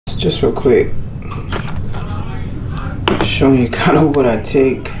just real quick, showing you kind of what I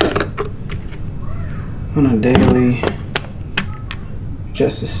take on a daily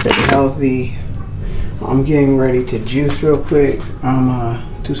just to stay healthy. I'm getting ready to juice real quick. I'm gonna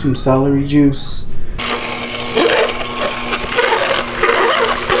do some celery juice.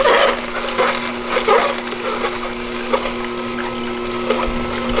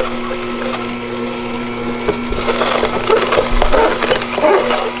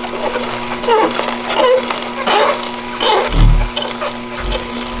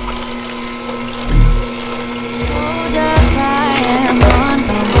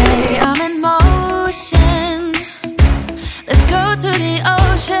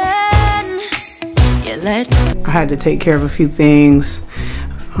 I had to take care of a few things.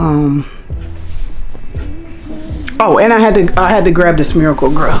 Oh, and I had to grab this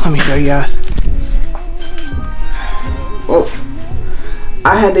Miracle Grow. Let me show you guys. Oh,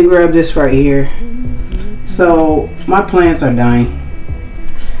 I had to grab this right here. So my plants are dying.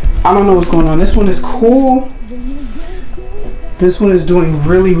 I don't know what's going on. This one is cool. This one is doing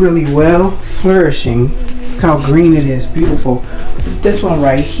really, really well, flourishing. Look how green it is, beautiful. This one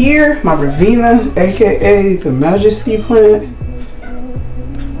right here, my Ravina, aka the Majesty plant,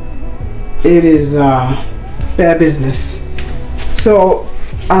 it is bad business. So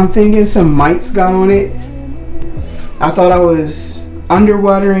I'm thinking some mites got on it. I thought I was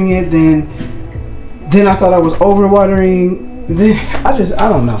underwatering it, then I thought I was overwatering. Then I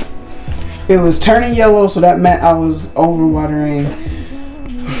don't know. It was turning yellow, so that meant I was overwatering.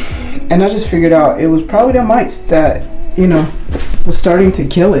 And I just figured out it was probably the mites that, you know, was starting to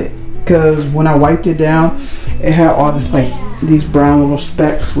kill it. Because when I wiped it down, it had all this, like, these brown little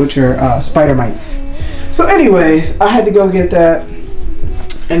specks, which are spider mites. So anyways, I had to go get that.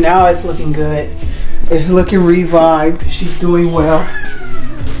 And now it's looking good. It's looking revived. She's doing well.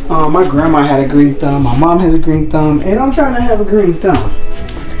 My grandma had a green thumb. My mom has a green thumb. And I'm trying to have a green thumb.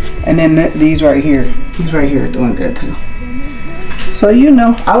 And then these right here. These right here are doing good too. So, you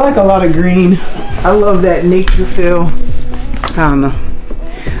know, I like a lot of green. I love that nature feel. I don't know.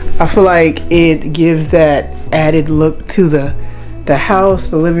 I feel like it gives that added look to the house,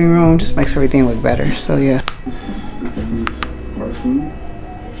 the living room. Just makes everything look better. So, yeah. This parsley.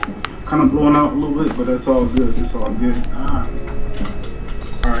 Kind of blowing out a little bit, but that's all good. It's all good.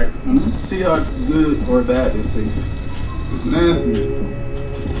 Alright. Let's see how good or bad this tastes. It's nasty.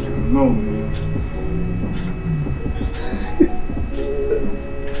 I don't know, man.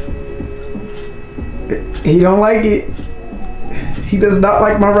 He don't like it. He does not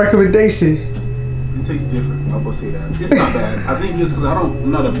like my recommendation. It tastes different. I will say that. It's not bad. I think it's because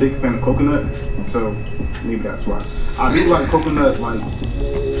I'm not a big fan of coconut, so maybe that's why. I do like coconut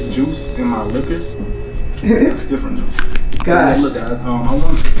juice in my liquor. It's different though. Guys, look, guys. I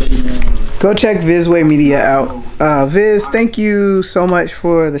want to go check Vizway Media out. Viz, thank you so much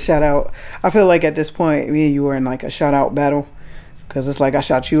for the shout out. I feel like at this point, me and you were in like a shout out battle, because it's like I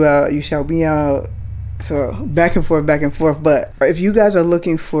shout you out, you shout me out. So back and forth, back and forth. But if you guys are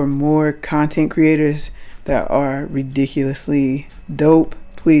looking for more content creators that are ridiculously dope,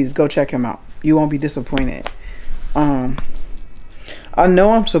 please go check him out. You won't be disappointed. I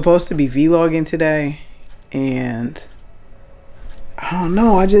know I'm supposed to be vlogging today, and I don't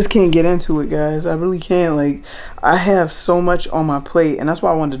know, I just can't get into it, guys. I really can't. Like, I have so much on my plate, and that's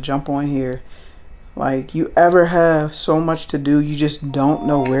why I wanted to jump on here. Like, you ever have so much to do, you just don't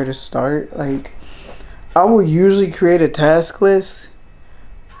know where to start? Like, I will usually create a task list,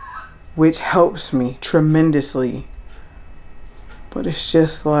 which helps me tremendously. But it's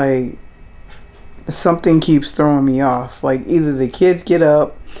just like, something keeps throwing me off. Like, either the kids get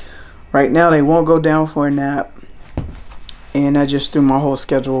up, right now they won't go down for a nap, and I just threw my whole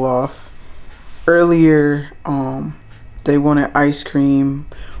schedule off. Earlier, they wanted ice cream,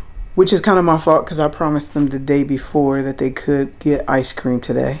 which is kind of my fault because I promised them the day before that they could get ice cream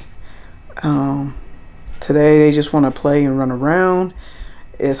today. Today they just want to play and run around.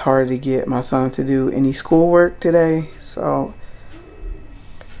 It's hard to get my son to do any schoolwork today, so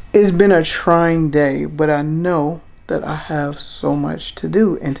it's been a trying day, but I know that I have so much to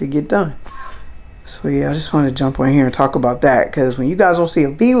do and to get done. So yeah, I just want to jump on here and talk about that, because when you guys don't see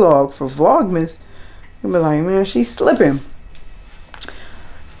a vlog for Vlogmas, you'll be like, man, she's slipping.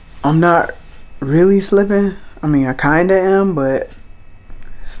 I'm not really slipping. I mean, I kinda am, but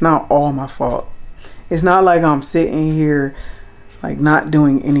it's not all my fault. It's not like I'm sitting here like not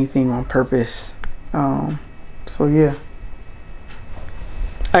doing anything on purpose. So yeah,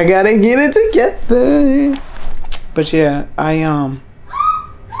 I gotta get it together. But yeah, I'm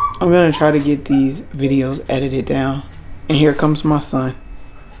gonna try to get these videos edited down. And here comes my son.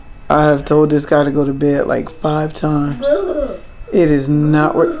 I have told this guy to go to bed like 5 times. It is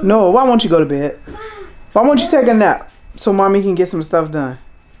not work. No, why won't you go to bed? Why won't you take a nap so mommy can get some stuff done?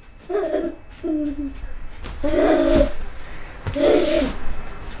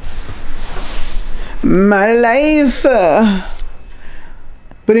 My life.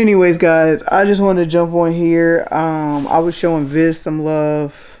 But anyways, guys, I just wanted to jump on here. I was showing Viz some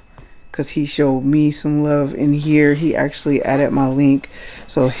love because he showed me some love in here. He actually added my link,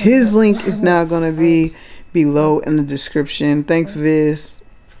 so his link is now going to be below in the description. Thanks, Viz.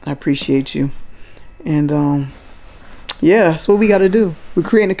 I appreciate you. And yeah, that's what we got to do. We're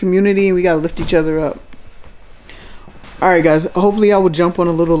creating a community and we got to lift each other up. All right, guys, hopefully I will jump on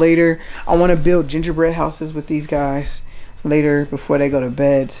a little later. I want to build gingerbread houses with these guys later before they go to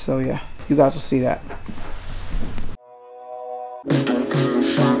bed. So yeah, you guys will see that.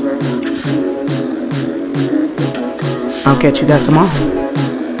 I'll catch you guys tomorrow.